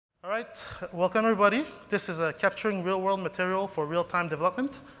All right, welcome everybody. This is Capturing Real-World Material for Real-Time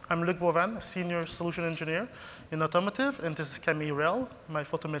Development. I'm Luc Vo, Senior Solution Engineer in Automotive, and this is Camille, my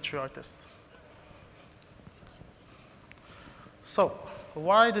photometry artist. So,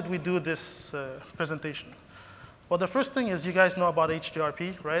 why did we do this presentation? Well, the first thing is you guys know about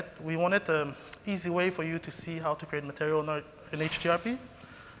HDRP, right? We wanted an easy way for you to see how to create material in HDRP.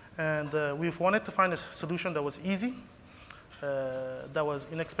 And we've wanted to find a solution that was easy, that was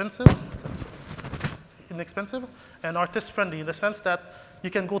inexpensive and artist-friendly in the sense that you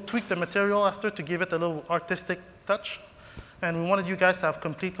can go tweak the material after to give it a little artistic touch. And we wanted you guys to have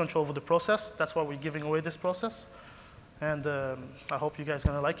complete control over the process. That's why we're giving away this process. And I hope you guys are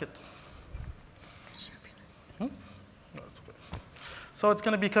going to like it. No, that's good. So it's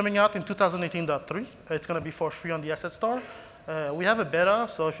going to be coming out in 2018.3. It's going to be for free on the Asset Store. We have a beta,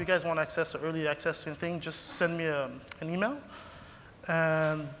 so if you guys want access to early access or anything, just send me an email.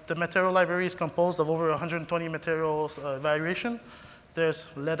 And the material library is composed of over 120 materials variation.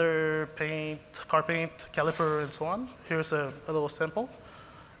 There's leather, paint, car paint, caliper, and so on. Here's a little sample.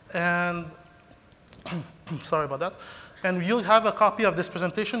 And sorry about that. And you'll have a copy of this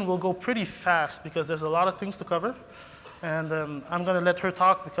presentation. We'll go pretty fast because there's a lot of things to cover. And I'm going to let her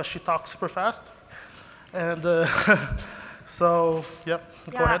talk because she talks super fast. And so, yep,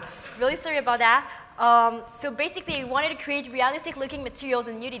 go ahead. Really sorry about that. So basically, we wanted to create realistic-looking materials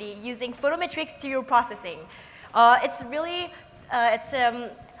in Unity using photometric stereo processing. It's really,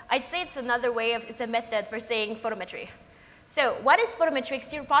 I'd say it's another way of, it's a method for saying photometry. So what is photometric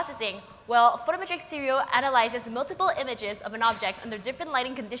stereo processing? Well, photometric stereo analyzes multiple images of an object under different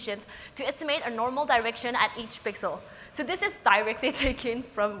lighting conditions to estimate a normal direction at each pixel. So this is directly taken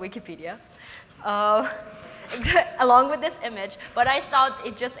from Wikipedia. Along with this image, but I thought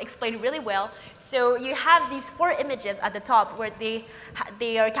it just explained really well. So you have these 4 images at the top where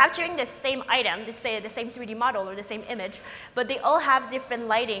they are capturing the same item, the same 3D model or the same image, but they all have different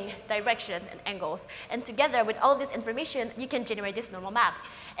lighting directions and angles. And together with all of this information, you can generate this normal map.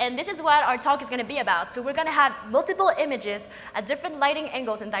 And this is what our talk is going to be about. So we're going to have multiple images at different lighting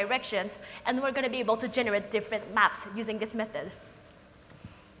angles and directions, and we're going to be able to generate different maps using this method.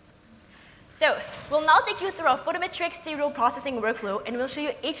 So we'll now take you through a photometric stereo processing workflow, and we'll show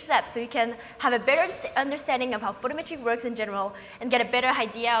you each step so you can have a better understanding of how photometry works in general and get a better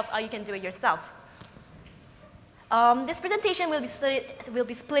idea of how you can do it yourself. This presentation will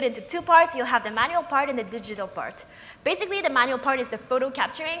be split into 2 parts. You'll have the manual part and the digital part. Basically, the manual part is the photo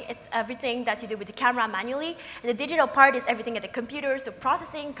capturing. It's everything that you do with the camera manually. And the digital part is everything at the computer, so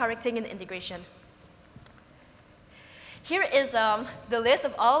processing, correcting, and integration. Here is the list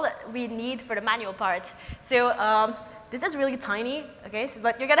of all we need for the manual part. So this is really tiny, okay?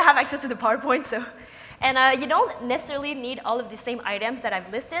 But you're going to have access to the PowerPoint. So, and you don't necessarily need all of the same items that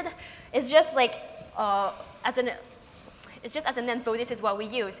I've listed. It's just like as an info, this is what we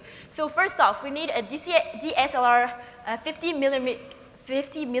use. So first off, we need a DSLR 50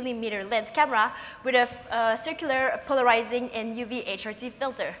 millimeter lens camera with a circular polarizing and UV HRT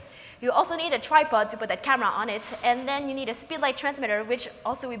filter. You also need a tripod to put that camera on it, and then you need a speedlight transmitter, which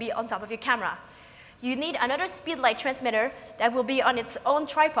also will be on top of your camera. You need another speedlight transmitter that will be on its own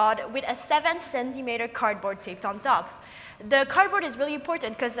tripod with a 7-centimeter cardboard taped on top. The cardboard is really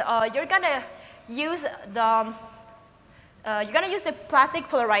important because you're gonna use the plastic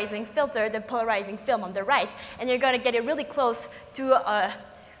polarizing filter, the polarizing film on the right, and you're gonna get it really close to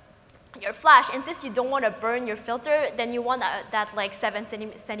your flash, and since you don't want to burn your filter, then you want that like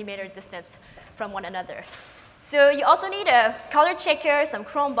 7-centimeter distance from one another. So you also need a color checker, some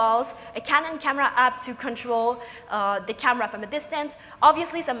chrome balls, a Canon camera app to control the camera from a distance,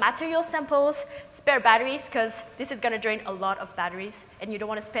 obviously some material samples, spare batteries, because this is going to drain a lot of batteries, and you don't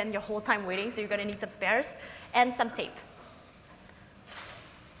want to spend your whole time waiting, so you're going to need some spares, and some tape.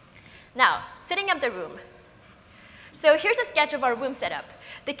 Now, setting up the room. So here's a sketch of our room setup.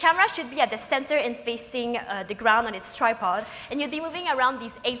 The camera should be at the center and facing the ground on its tripod, and you'll be moving around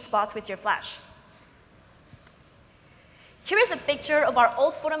these 8 spots with your flash. Here is a picture of our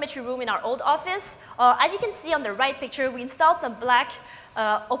old photometry room in our old office. As you can see on the right picture, we installed some black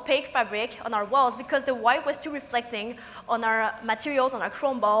opaque fabric on our walls because the white was too reflecting on our materials, on our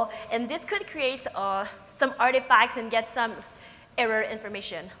chrome ball, and this could create some artifacts and get some error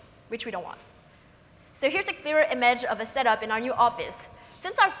information, which we don't want. So here's a clearer image of a setup in our new office.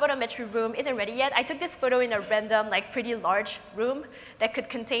 Since our photometry room isn't ready yet, I took this photo in a random, like pretty large room that could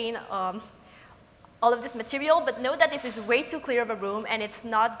contain all of this material, but note that this is way too clear of a room and it's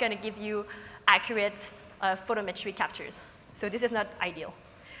not gonna give you accurate photometry captures. So this is not ideal.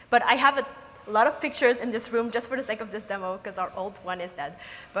 But I have a lot of pictures in this room just for the sake of this demo, because our old one is dead.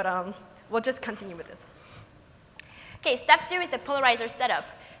 But we'll just continue with this. OK, step 2 is the polarizer setup.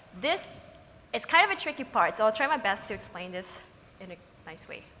 This is kind of a tricky part, so I'll try my best to explain this in a nice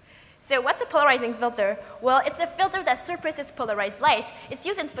way. So what's a polarizing filter? Well, it's a filter that suppresses polarized light. It's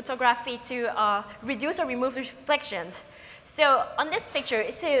used in photography to reduce or remove reflections. So on this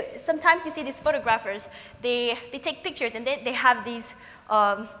picture, so sometimes you see these photographers, they take pictures and they have these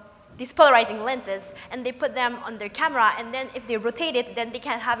polarizing lenses, and they put them on their camera, and then if they rotate it, then they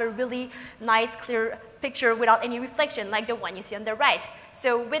can have a really nice, clear picture without any reflection, like the one you see on the right.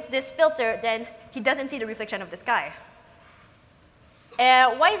 So with this filter, then he doesn't see the reflection of the sky.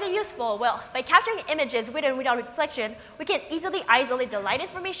 Why is it useful? Well, by capturing images with and without reflection, we can easily isolate the light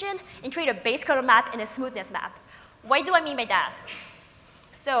information and create a base color map and a smoothness map. What do I mean by that?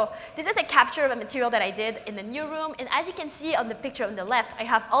 So this is a capture of a material that I did in the new room, and as you can see on the picture on the left, I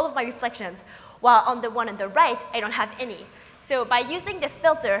have all of my reflections, while on the one on the right, I don't have any. So by using the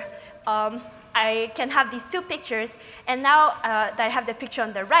filter, I can have these two pictures, and now that I have the picture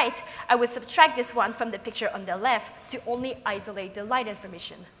on the right, I would subtract this one from the picture on the left to only isolate the light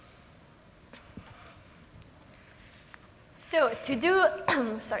information. So to do,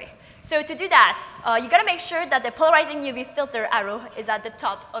 So to do that, you got to make sure that the polarizing UV filter arrow is at the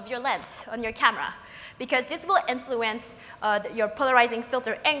top of your lens on your camera, because this will influence your polarizing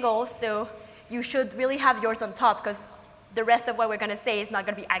filter angle, so you should really have yours on top, because the rest of what we're going to say is not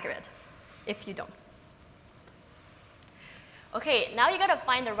going to be accurate if you don't. OK, now you got to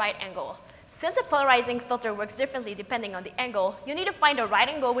find the right angle. Since a polarizing filter works differently depending on the angle, you need to find the right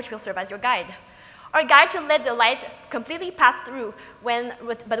angle which will serve as your guide. Our guide should let the light completely pass through,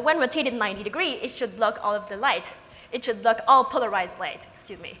 but when rotated 90 degrees, it should block all of the light. It should block all polarized light,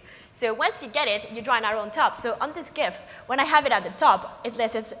 excuse me. So once you get it, you draw an arrow on top. So on this GIF, when I have it at the top, it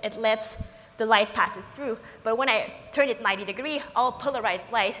lets the light passes through. But when I turn it 90 degrees, all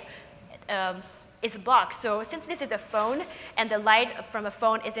polarized light is blocked. So since this is a phone, and the light from a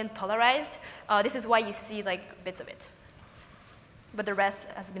phone isn't polarized, this is why you see like bits of it. But the rest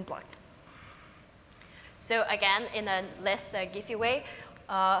has been blocked. So again, in a less gify way,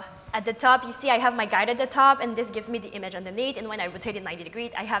 at the top, you see I have my guide at the top, and this gives me the image underneath. And when I rotate it 90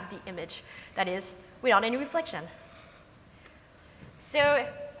 degrees, I have the image that is without any reflection. So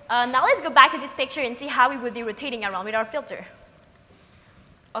now let's go back to this picture and see how we would be rotating around with our filter.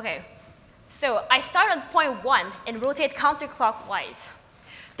 OK, so I start on point 1 and rotate counterclockwise.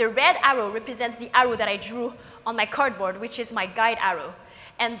 The red arrow represents the arrow that I drew on my cardboard, which is my guide arrow.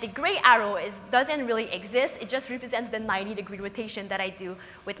 And the gray arrow doesn't really exist. It just represents the 90-degree rotation that I do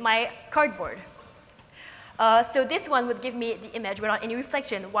with my cardboard. So this one would give me the image without any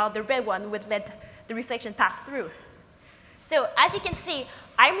reflection, while the red one would let the reflection pass through. So as you can see,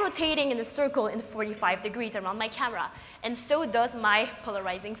 I'm rotating in a circle in 45 degrees around my camera, and so does my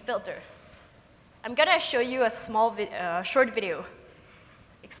polarizing filter. I'm going to show you a small short video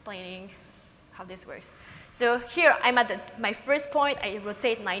explaining how this works. So here, I'm at my first point. I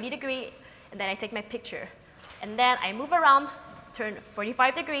rotate 90 degrees, and then I take my picture. And then I move around, turn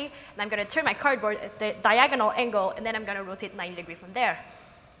 45 degrees, and I'm going to turn my cardboard at the diagonal angle, and then I'm going to rotate 90 degrees from there.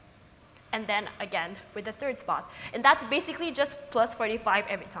 And then again with the third spot. And that's basically just plus 45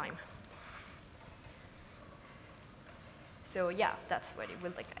 every time. So yeah, that's what it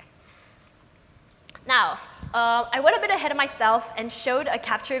would look like. Now, I went a bit ahead of myself and showed a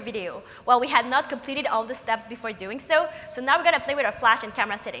capture video while we had not completed all the steps before doing so. So now we're going to play with our flash and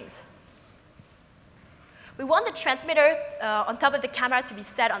camera settings. We want the transmitter on top of the camera to be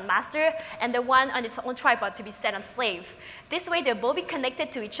set on master, and the one on its own tripod to be set on slave. This way, they'll both be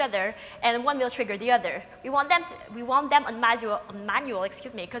connected to each other, and one will trigger the other. We want them on manual,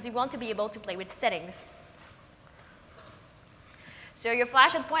 because we want to be able to play with settings. So your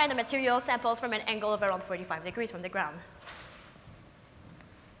flash would point at the material samples from an angle of around 45 degrees from the ground.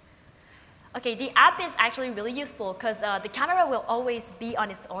 OK, the app is actually really useful because the camera will always be on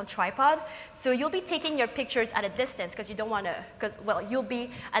its own tripod. So you'll be taking your pictures at a distance because you don't want to, well, you'll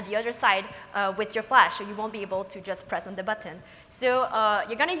be at the other side with your flash, so you won't be able to just press on the button. So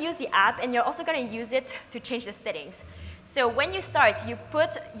you're going to use the app, and you're also going to use it to change the settings. So when you start, you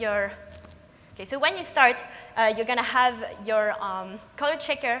put your you're going to have your color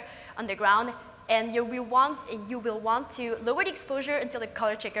checker on the ground, and you will want to lower the exposure until the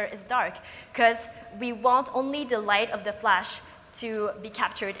color checker is dark, because we want only the light of the flash to be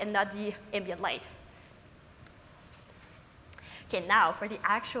captured and not the ambient light. OK, now for the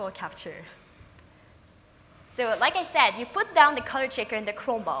actual capture. So like I said, you put down the color checker in the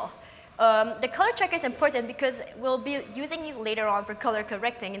chrome ball. The color checker is important because we'll be using it later on for color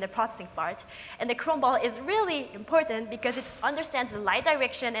correcting in the processing part. And the chrome ball is really important because it understands the light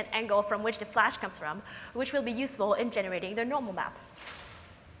direction and angle from which the flash comes from, which will be useful in generating the normal map.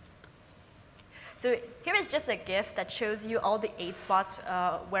 So here is just a GIF that shows you all the 8 spots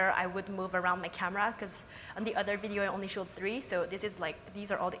where I would move around my camera, because on the other video I only showed 3, so this is like, these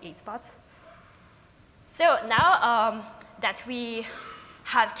are all the 8 spots. So now that we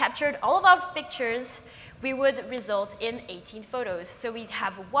have captured all of our pictures, we would result in 18 photos. So we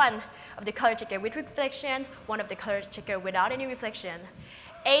have 1 of the color checker with reflection, 1 of the color checker without any reflection,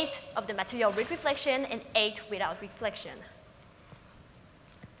 8 of the material with reflection, and 8 without reflection.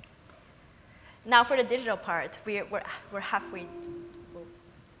 Now for the digital part, we're halfway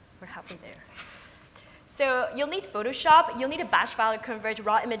there. So you'll need Photoshop, you'll need a batch file to convert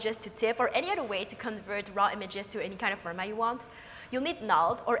raw images to TIFF or any other way to convert raw images to any kind of format you want. You'll need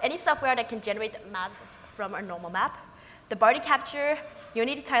Null or any software that can generate maps from a normal map. The body capture, you'll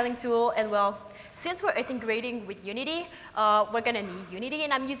need a tiling tool, and well, since we're integrating with Unity, we're gonna need Unity,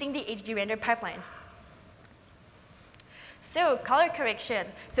 and I'm using the HD render pipeline. So color correction.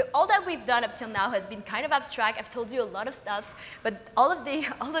 So all that we've done up till now has been kind of abstract. I've told you a lot of stuff, but all of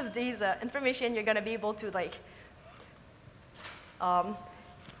these information you're gonna be able to like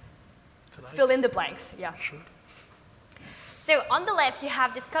fill in the blanks. Yeah. Sure. So on the left you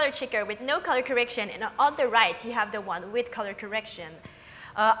have this color checker with no color correction, and on the right you have the one with color correction.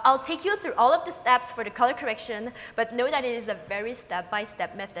 I'll take you through all of the steps for the color correction, but know that it is a very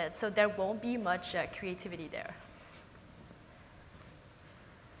step-by-step method, so there won't be much creativity there.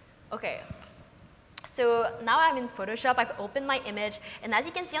 Okay, so now I'm in Photoshop, I've opened my image, and as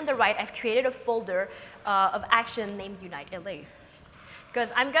you can see on the right, I've created a folder of action named Unite LA.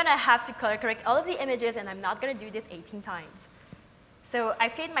 Because I'm gonna have to color correct all of the images, and I'm not gonna do this 18 times. So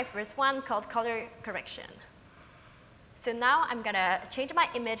I've created my first one called color correction. So now I'm gonna change my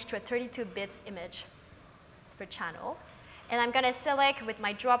image to a 32-bit image per channel. And I'm gonna select with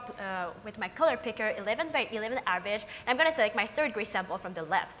my with my color picker 11:11 average, and I'm gonna select my third gray sample from the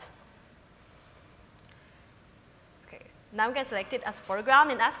left. Okay, now I'm gonna select it as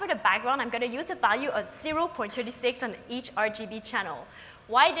foreground, and as for the background, I'm gonna use a value of 0.36 on each RGB channel.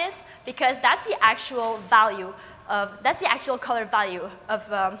 Why this? Because that's the actual value that's the actual color value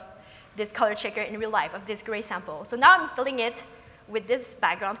of this color checker in real life, of this gray sample. So now I'm filling it with this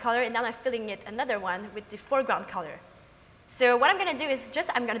background color, and now I'm filling it another one with the foreground color. So what I'm gonna do is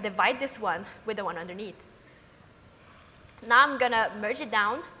I'm gonna divide this one with the one underneath. Now I'm gonna merge it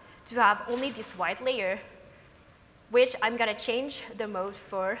down to have only this white layer, which I'm gonna change the mode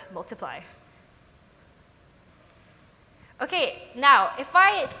for multiply. Okay, now if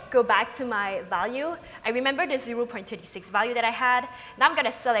I go back to my value, I remember the 0.36 value that I had. Now I'm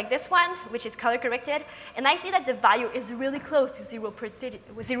gonna select this one, which is color corrected, and I see that the value is really close to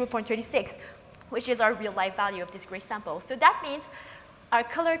 0.36, which is our real life value of this gray sample. So that means our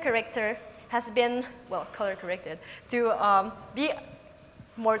color corrector has been, well, color corrected to be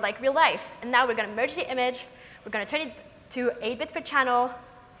more like real life. And now we're gonna merge the image, we're gonna turn it to 8 bits per channel,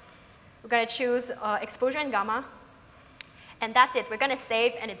 we're gonna choose exposure and gamma, and that's it. We're gonna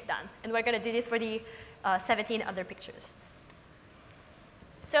save, and it's done. And we're gonna do this for the 17 other pictures.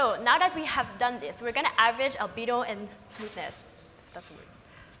 So now that we have done this, we're gonna average albedo and smoothness, if that's a word.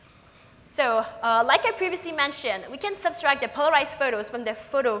 So, like I previously mentioned, we can subtract the polarized photos from the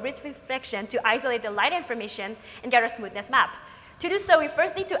photo with reflection to isolate the light information and get our smoothness map. To do so, we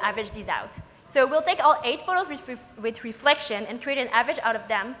first need to average these out. So we'll take all 8 photos with reflection and create an average out of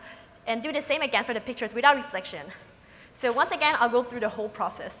them, and do the same again for the pictures without reflection. So once again, I'll go through the whole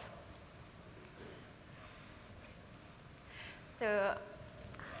process. So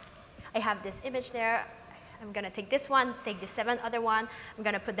I have this image there. I'm gonna take this one, take the 7 other one. I'm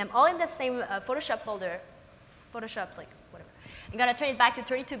gonna put them all in the same Photoshop folder. Photoshop, like, whatever. I'm gonna turn it back to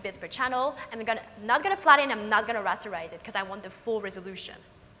 32 bits per channel. I'm not gonna flatten, I'm not gonna rasterize it, because I want the full resolution.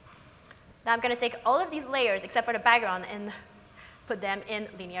 Now I'm gonna take all of these layers, except for the background, and put them in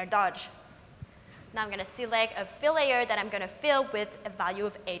linear dodge. Now I'm gonna select a fill layer that I'm gonna fill with a value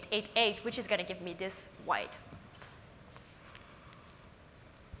of 888, which is gonna give me this white.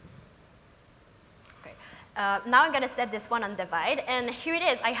 Now I'm gonna set this one on divide, and here it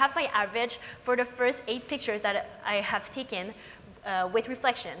is. I have my average for the first 8 pictures that I have taken with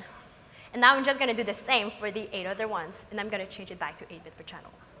reflection. And now I'm just gonna do the same for the 8 other ones, and I'm gonna change it back to 8 bit per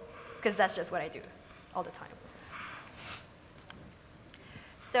channel, because that's just what I do all the time.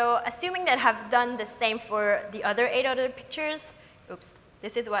 So assuming that I have done the same for the other 8 other pictures, oops,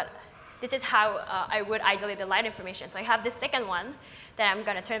 this is how I would isolate the light information. So I have the second one. Then I'm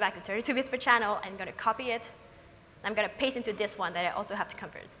going to turn back to 32 bits per channel. I'm going to copy it. I'm going to paste into this one that I also have to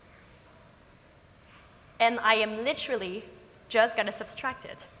convert. And I am literally just going to subtract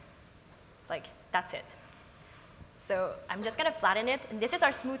it. Like, that's it. So I'm just going to flatten it. And this is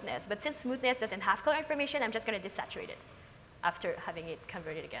our smoothness. But since smoothness doesn't have color information, I'm just going to desaturate it after having it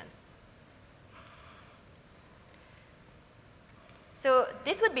converted again. So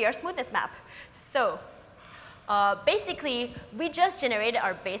this would be our smoothness map. So basically, we just generated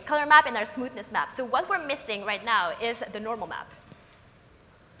our base color map and our smoothness map. So what we're missing right now is the normal map.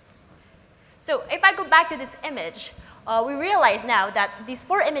 So if I go back to this image, we realize now that these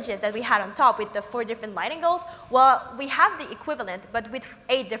 4 images that we had on top with the 4 different light angles, well, we have the equivalent, but with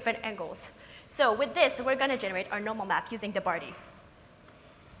 8 different angles. So with this, we're going to generate our normal map using the Barty.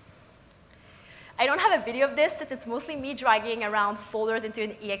 I don't have a video of this, since it's mostly me dragging around folders into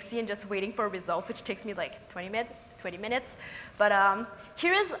an exe and just waiting for a result, which takes me like 20 minutes. But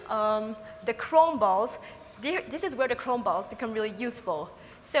here is the chrome balls. This is where the chrome balls become really useful.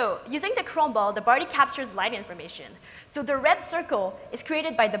 So using the chrome ball, the Barty captures light information. So the red circle is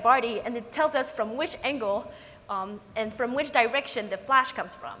created by the Barty, and it tells us from which angle and from which direction the flash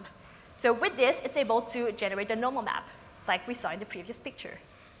comes from. So with this, it's able to generate the normal map, like we saw in the previous picture.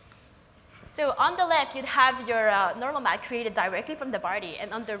 So on the left, you'd have your normal map created directly from the Barty,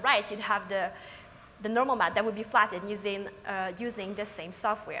 and on the right, you'd have the normal map that would be flattened using the same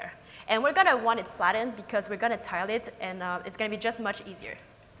software. And we're going to want it flattened because we're going to tile it, and it's going to be just much easier.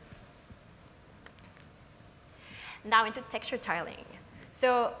 Now into texture tiling.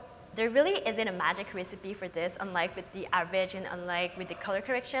 So there really isn't a magic recipe for this, unlike with the average and unlike with the color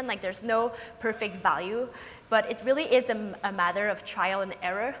correction. Like, there's no perfect value, but it really is a matter of trial and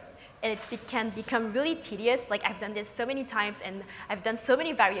error. And it can become really tedious. Like, I've done this so many times, and I've done so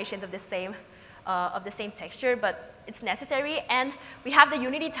many variations of the same texture, but it's necessary. And we have the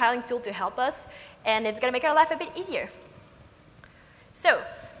Unity tiling tool to help us, and it's going to make our life a bit easier. So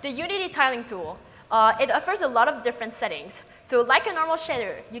the Unity tiling tool, it offers a lot of different settings. So like a normal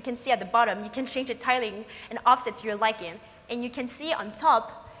shader, you can see at the bottom, you can change the tiling and offset to your liking. And you can see on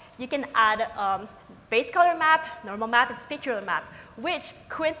top, you can add base color map, normal map, and specular map, which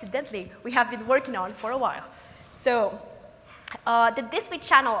coincidentally we have been working on for a while. So the display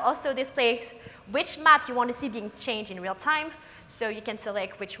channel also displays which map you want to see being changed in real time. So you can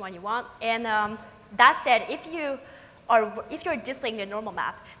select which one you want. And that said, if you're displaying the normal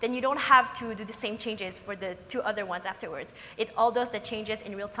map, then you don't have to do the same changes for the 2 other ones afterwards. It all does the changes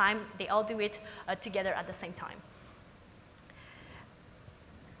in real time. They all do it together at the same time.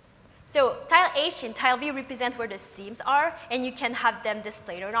 So tile H and tile V represent where the seams are, and you can have them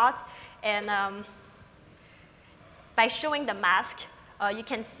displayed or not. And by showing the mask, you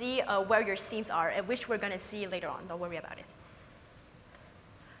can see where your seams are, and which we're going to see later on. Don't worry about it.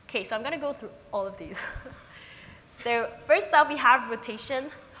 OK, so I'm going to go through all of these. So first off, we have rotation.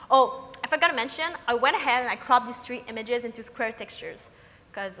 Oh, I forgot to mention, I went ahead and I cropped these 3 images into square textures,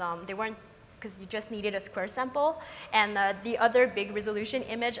 because you just needed a square sample. And the other big resolution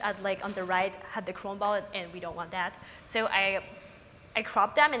image on the right had the chrome ball, and we don't want that. So I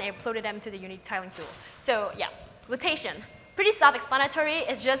cropped them and I uploaded them to the Unity tiling tool. So yeah, rotation. Pretty self-explanatory.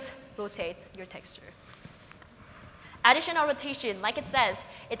 It just rotates your texture. Additional rotation, like it says,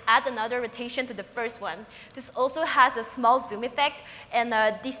 it adds another rotation to the first one. This also has a small zoom effect, and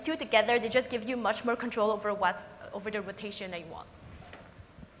these 2 together, they just give you much more control over the rotation that you want.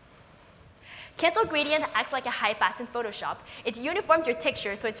 Cancel gradient acts like a high pass in Photoshop. It uniforms your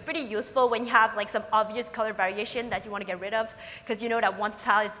texture, so it's pretty useful when you have like some obvious color variation that you want to get rid of, because you know that one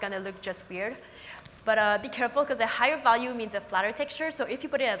style it's going to look just weird. But be careful, because a higher value means a flatter texture, so if you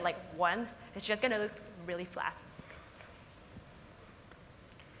put it at like 1, it's just going to look really flat.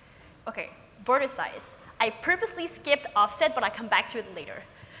 OK, border size. I purposely skipped offset, but I'll come back to it later.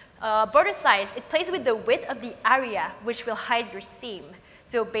 Border size, it plays with the width of the area, which will hide your seam.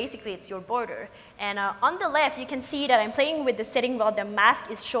 So basically, it's your border. And on the left, you can see that I'm playing with the setting while the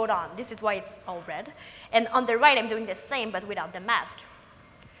mask is showed on. This is why it's all red. And on the right, I'm doing the same, but without the mask.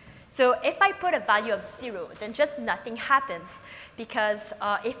 So if I put a value of 0, then just nothing happens. Because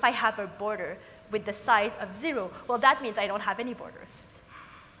if I have a border with the size of 0, well, that means I don't have any border.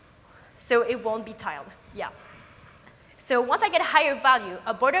 So it won't be tiled. Yeah. So once I get a higher value,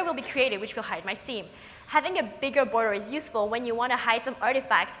 a border will be created, which will hide my seam. Having a bigger border is useful when you want to hide some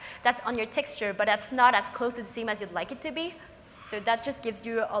artifact that's on your texture, but that's not as close to the seam as you'd like it to be. So that just gives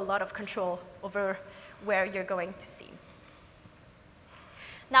you a lot of control over where you're going to seam.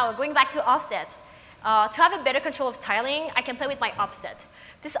 Now, going back to offset. To have a better control of tiling, I can play with my offset.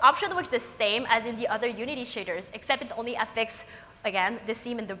 This option works the same as in the other Unity shaders, except it only affects, again, the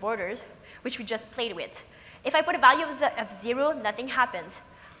seam and the borders, which we just played with. If I put a value of 0, nothing happens.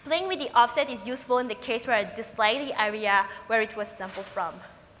 Playing with the offset is useful in the case where I dislike the area where it was sampled from.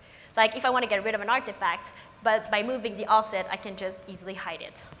 Like if I want to get rid of an artifact, but by moving the offset, I can just easily hide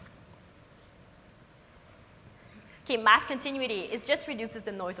it. Okay, mask continuity, it just reduces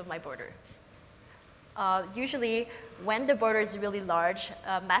the noise of my border. Usually, when the border is really large,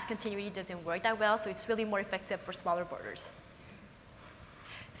 mask continuity doesn't work that well, so it's really more effective for smaller borders.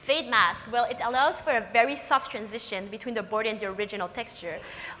 Fade mask, well, it allows for a very soft transition between the border and the original texture.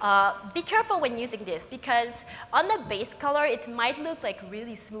 Be careful when using this, because on the base color, it might look like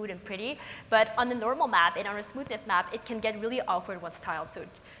really smooth and pretty, but on the normal map and on a smoothness map, it can get really awkward once tiled.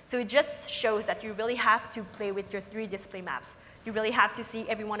 So it just shows that you really have to play with your 3 display maps. You really have to see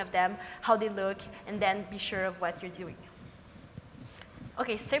every one of them, how they look, and then be sure of what you're doing.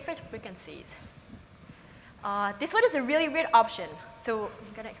 Okay, separate frequencies. This one is a really weird option, so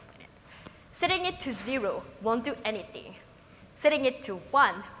I'm going to explain it. Setting it to 0 won't do anything. Setting it to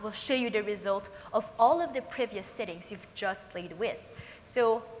 1 will show you the result of all of the previous settings you've just played with.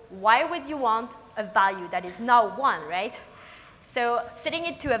 So why would you want a value that is now 1, right? So setting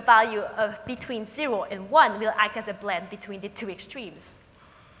it to a value of between 0 and 1 will act as a blend between the 2 extremes.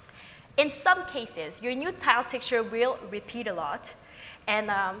 In some cases, your new tile texture will repeat a lot,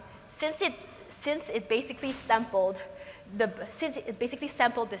 and since it basically sampled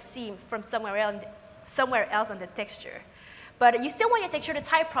the seam from somewhere else on the texture. But you still want your texture to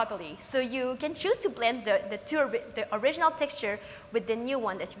tie properly, so you can choose to blend the original texture with the new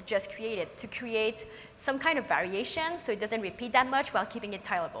one that you've just created to create some kind of variation so it doesn't repeat that much while keeping it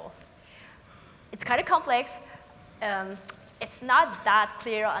tileable. It's kind of complex. It's not that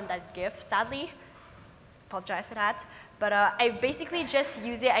clear on that GIF, sadly. Apologize for that. But I basically just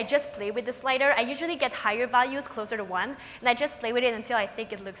use it. I just play with the slider. I usually get higher values, closer to 1, and I just play with it until I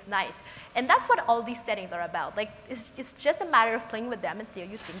think it looks nice. And that's what all these settings are about. Like, it's just a matter of playing with them until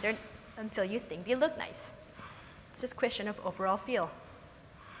you think they look nice. It's just a question of overall feel.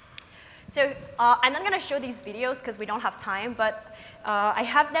 So I'm not going to show these videos because we don't have time, but I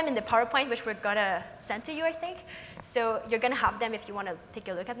have them in the PowerPoint, which we're going to send to you, I think. So you're going to have them if you want to take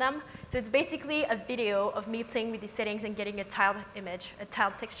a look at them. So it's basically a video of me playing with these settings and getting a tiled image, a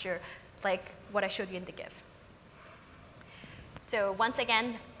tiled texture, like what I showed you in the GIF. So once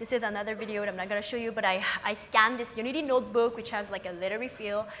again, this is another video that I'm not going to show you, but I scanned this Unity notebook, which has like a glittery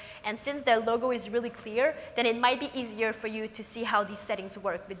feel. And since the logo is really clear, then it might be easier for you to see how these settings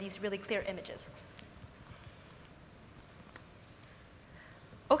work with these really clear images.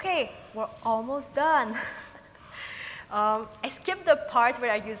 OK, we're almost done. I skipped the part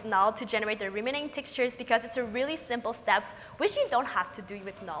where I use null to generate the remaining textures because it's a really simple step, which you don't have to do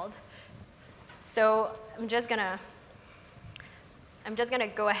with null. So I'm just going to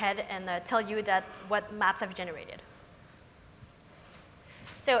go ahead and tell you what maps I've generated.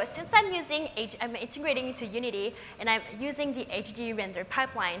 So since I'm integrating into Unity, and I'm using the HD render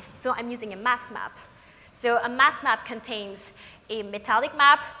pipeline, so I'm using a mask map. So a mask map contains a metallic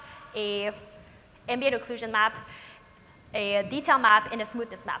map, a ambient occlusion map, a detail map, and a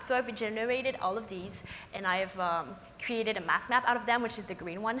smoothness map. So I've generated all of these, and I've created a mask map out of them, which is the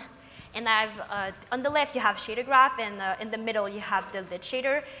green one. And on the left, you have shader graph, and in the middle, you have the lit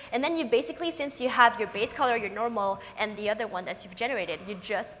shader. And then you basically, since you have your base color, your normal, and the other one that you've generated, you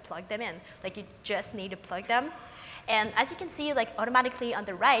just plug them in. Like, you just need to plug them. And as you can see, like, automatically on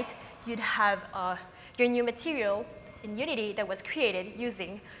the right, you'd have your new material in Unity that was created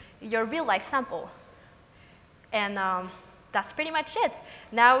using your real-life sample. And that's pretty much it.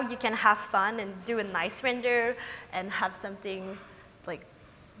 Now you can have fun and do a nice render and have something like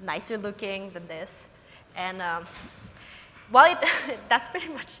nicer looking than this. And that's pretty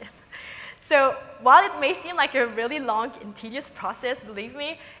much it. So while it may seem like a really long and tedious process, believe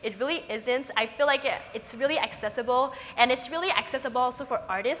me, it really isn't. I feel like it's really accessible, and it's really accessible also for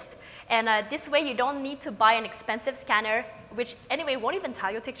artists. And this way, you don't need to buy an expensive scanner, which anyway won't even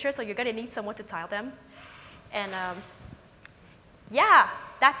tile your texture, so you're going to need someone to tile them. And yeah,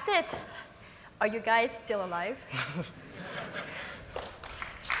 that's it. Are you guys still alive?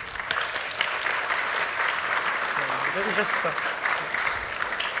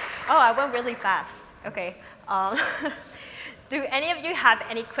 Oh, I went really fast. OK. Do any of you have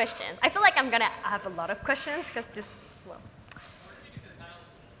any questions? I feel like I'm going to have a lot of questions because this, well.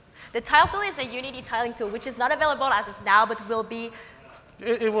 The tile tool is a Unity tiling tool, which is not available as of now, but will be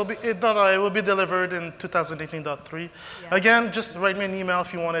It will be it will be delivered in 2018.3. Yeah. Again, just write me an email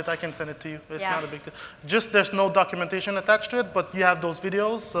if you want it. I can send it to you. It's Yeah. not a big deal. Just there's no documentation attached to it, but you have those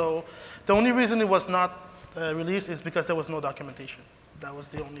videos. So the only reason it was not released is because there was no documentation. That was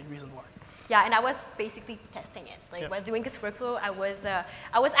the only reason why. Yeah, and I was basically testing it. Like, Yeah. while doing this workflow, I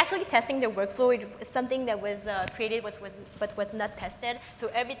was actually testing the workflow. It's something that was created but was not tested.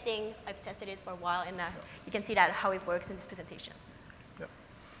 So everything, I've tested it for a while, and you can see that how it works in this presentation. Yeah.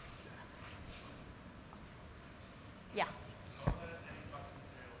 Yeah.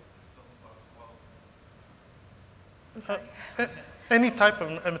 I'm sorry. Any type of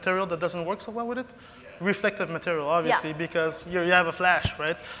material that doesn't work so well with it? Reflective material, obviously, Yeah. because you have a flash,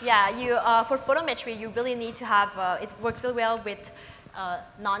 right? Yeah, for photometry, you really need to have, it works really well with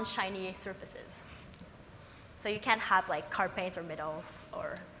non-shiny surfaces. So you can't have like car paints or metals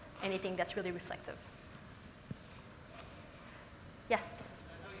or anything that's really reflective. Yes?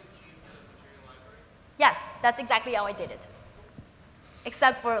 Yes, that's exactly how I did it.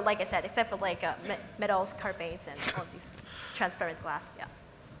 Except for, like I said, except for like metals, car paints, and all these transparent glass, yeah.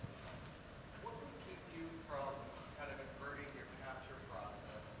 What would keep you from kind of inverting your capture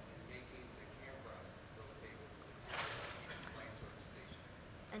process and making the camera rotate with the plane sort of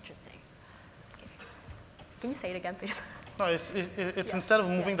stationary? Interesting. Okay. Can you say it again, please? No, it's Yeah. instead of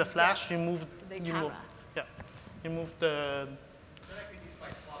moving Yeah. the flash, you move The you camera. move, yeah, you move the. Then I could use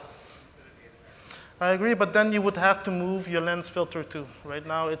my closet instead of the entire. I agree, but then you would have to move your lens filter too. Right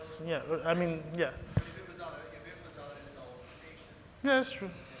now, it's I mean, yeah, But if it was on its own station, yeah, it's true.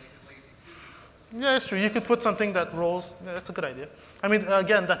 then you could lazy Susan so to speak. Yeah, it's true. You could put something that rolls. Yeah, that's a good idea. I mean,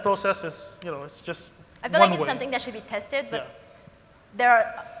 again, that process is it's just I feel one like it's way. something that should be tested, but Yeah. there are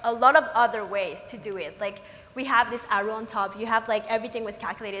a lot of other ways to do it. Like, we have this arrow on top. You have like everything was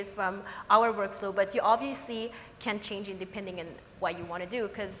calculated from our workflow, but you obviously can change it depending on what you want to do,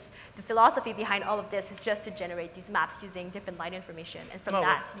 because the philosophy behind all of this is just to generate these maps using different light information, and from No,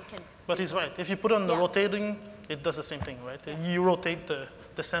 that you can. But he's right. If you put on the Yeah. rotating, it does the same thing, right? You rotate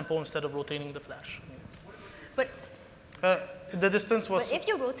the sample instead of rotating the flash. But The distance was. if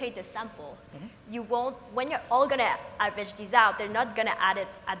you rotate the sample, you won't. When you're all gonna average these out, they're not gonna add it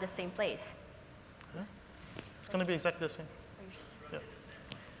at the same place. It's going to be exactly the same. Yeah.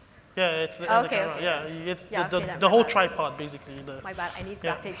 Yeah, it's the, and the Okay, camera. okay. Yeah, Yeah, okay, then the my whole bad. tripod, basically. My bad. I need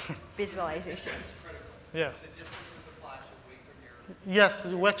Yeah. graphic visualization. Yeah. The distance of the flash away from your Yes,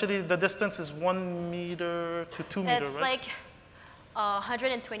 actually, the distance is 1 meter to 2 meter, It's right? like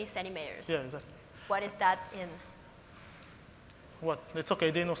 120 centimeters. Yeah, exactly. What is that in? What? It's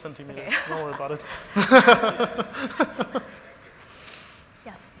okay, they know centimeters. Okay. Don't worry about it.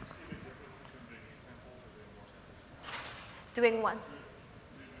 Yes. Doing one.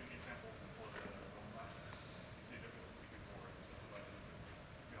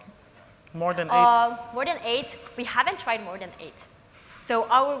 More than 8. More than 8. We haven't tried more than 8. So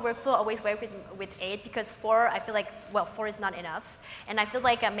our workflow always works with 8 because 4, I feel like, well, 4 is not enough. And I feel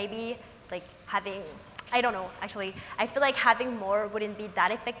like maybe like having, I don't know, actually. I feel like having more wouldn't be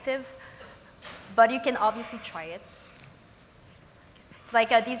that effective, but you can obviously try it.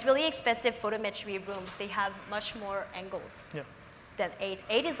 Like these really expensive photometry rooms, they have much more angles Yeah. than 8.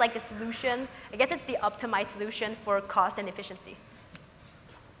 8 is like the solution, I guess it's the optimized solution for cost and efficiency.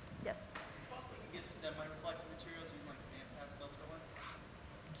 Yes? possible to get semi-reflective materials using like a band pass filter lens?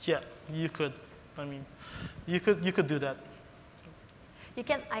 Yeah, you could. I mean, you could do that. You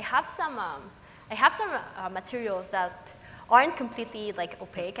can, I have some materials that aren't completely like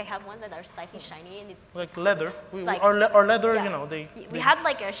opaque. I have ones that are slightly shiny. And Like leather. Like- Our leather, yeah. they. We had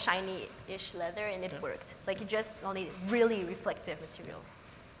like a shiny-ish leather and it worked. Like you just only really reflective materials.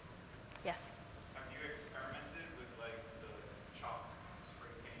 Yes? Have you experimented with like the chalk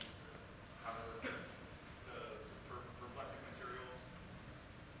spray paint or how for reflective materials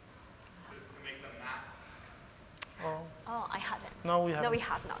to make them matte? Oh, I haven't. No, we haven't. No, we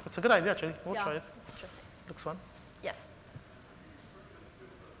have not. It's a good idea, actually. We'll Yeah, try it. it's interesting. Looks fun. Yes.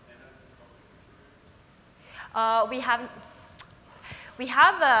 We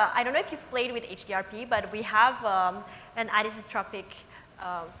have, I don't know if you've played with HDRP, but we have an anisotropic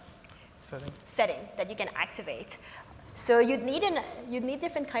setting that you can activate. So you'd need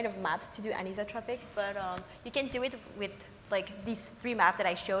different kind of maps to do anisotropic, but you can do it with like these 3 maps that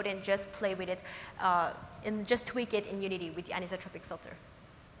I showed and just play with it and just tweak it in Unity with the anisotropic filter.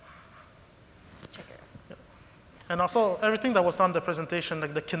 Check it out. And also, everything that was on the presentation,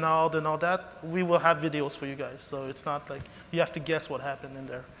 like the canal and all that, we will have videos for you guys. So it's not like you have to guess what happened in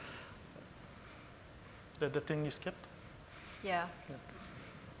there. The thing you skipped? Yeah.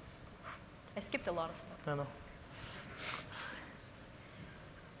 I skipped a lot of stuff. I know.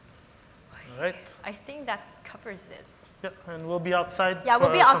 All right. I think that covers it. Yeah, and we'll be outside. Yeah,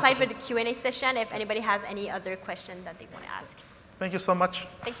 we'll be outside for some the Q&A session if anybody has any other question that they want to ask. Thank you so much.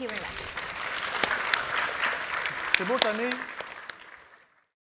 Thank you very much. C'est beau, Camille.